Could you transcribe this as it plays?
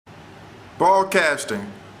broadcasting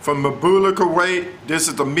from Mabula, Kuwait. This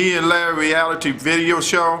is the Me and Larry reality video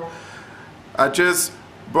show. I just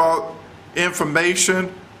brought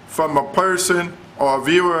information from a person or a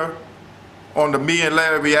viewer on the Me and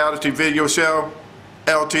Larry reality video show,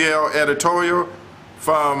 LTL Editorial,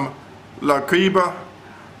 from La Quiba,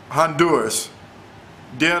 Honduras,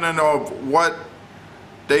 dealing of what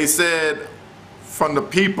they said from the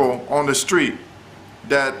people on the street,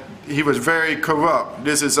 that he was very corrupt.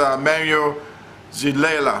 This is Manuel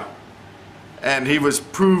Zelaya, and he was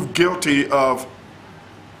proved guilty of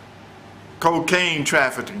cocaine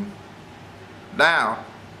trafficking. Now,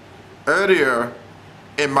 earlier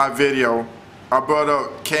in my video, I brought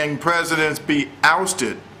up, can presidents be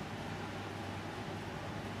ousted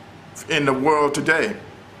in the world today?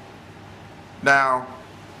 Now,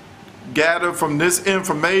 gathered from this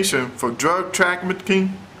information for drug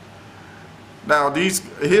trafficking, now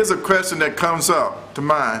here's a question that comes up to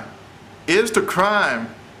mind. Is the crime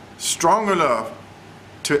strong enough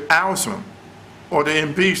to oust him or to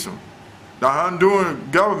impeach him? The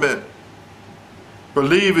Honduran government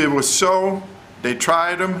believed it was so. They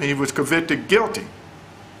tried him, he was convicted guilty.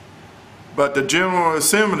 But the General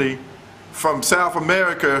Assembly from South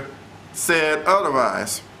America said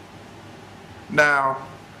otherwise. Now,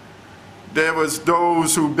 there was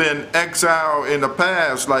those who've been exiled in the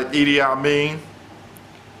past, like Idi Amin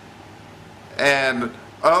and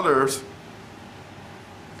others,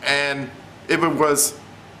 and if it was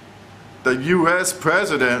the U.S.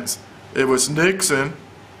 presidents, it was Nixon,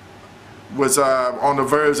 was on the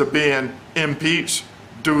verge of being impeached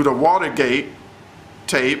due to Watergate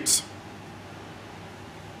tapes.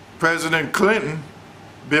 President Clinton,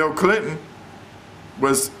 Bill Clinton,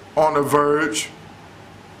 was on the verge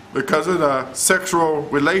because of the sexual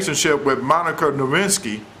relationship with Monica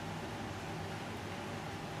Lewinsky.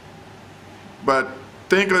 But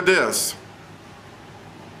think of this.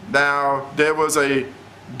 Now, there was a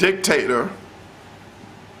dictator,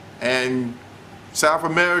 and South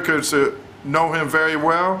Americans know him very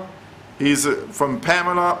well. He's from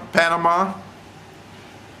Panama,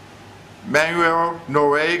 Manuel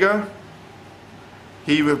Noriega.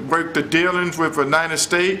 He worked the dealings with the United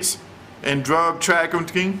States in drug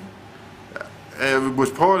trafficking. And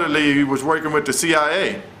reportedly he was working with the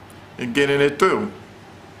CIA and getting it through.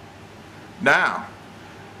 Now,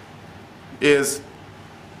 is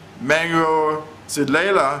Manuel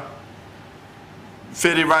Zelaya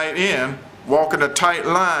fitting right in, walking a tight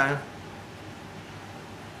line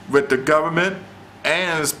with the government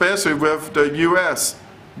and especially with the U.S.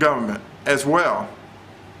 government as well?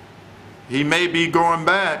 He may be going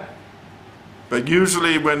back, but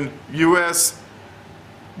usually when U.S.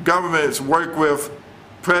 governments work with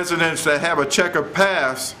presidents that have a checkered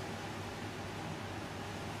past,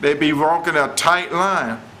 they be walking a tight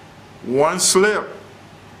line. One slip,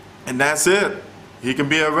 and that's it. He can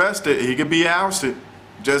be arrested, he can be ousted,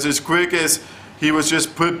 just as quick as he was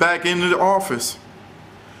just put back into the office.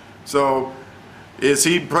 So, is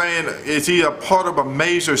he a part of a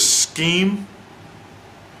major scheme?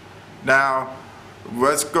 Now,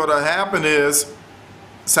 what's going to happen is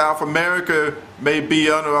South America may be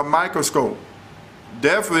under a microscope.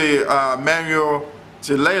 Definitely Manuel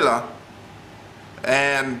Zelaya,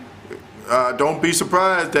 and don't be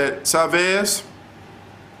surprised that RVS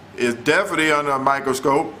is definitely under a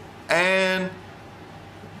microscope and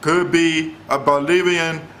could be a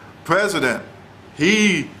Bolivian president.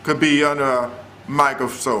 He could be under a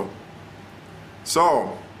microscope.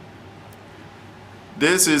 So,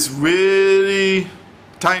 this is really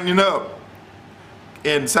tightening up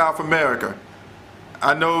in South America.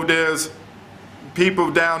 I know there's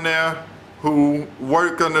people down there who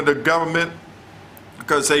work under the government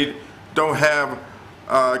because they don't have,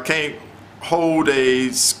 can't hold a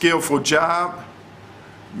skillful job,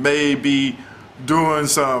 may be doing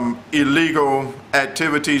some illegal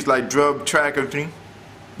activities like drug trafficking,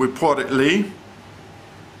 reportedly.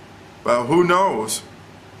 But who knows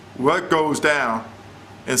what goes down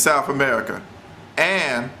in South America.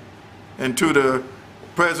 And to the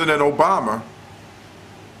President Obama,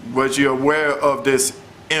 was you aware of this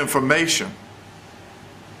information?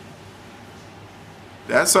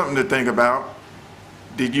 That's something to think about.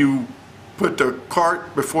 Did you put the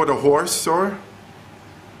cart before the horse, sir?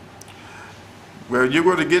 Well, you're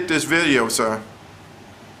going to get this video, sir.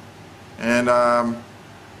 And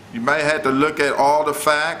you might have to look at all the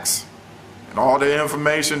facts and all the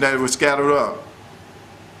information that was scattered up.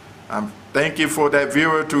 Thank you for that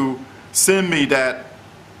viewer to send me that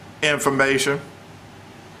information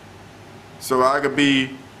so I could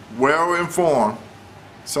be well informed.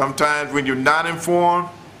 Sometimes when you're not informed,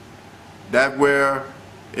 that's where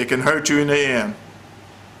it can hurt you in the end.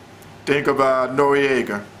 Think of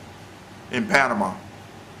Noriega in Panama.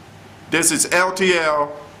 This is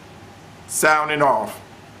LTL sounding off.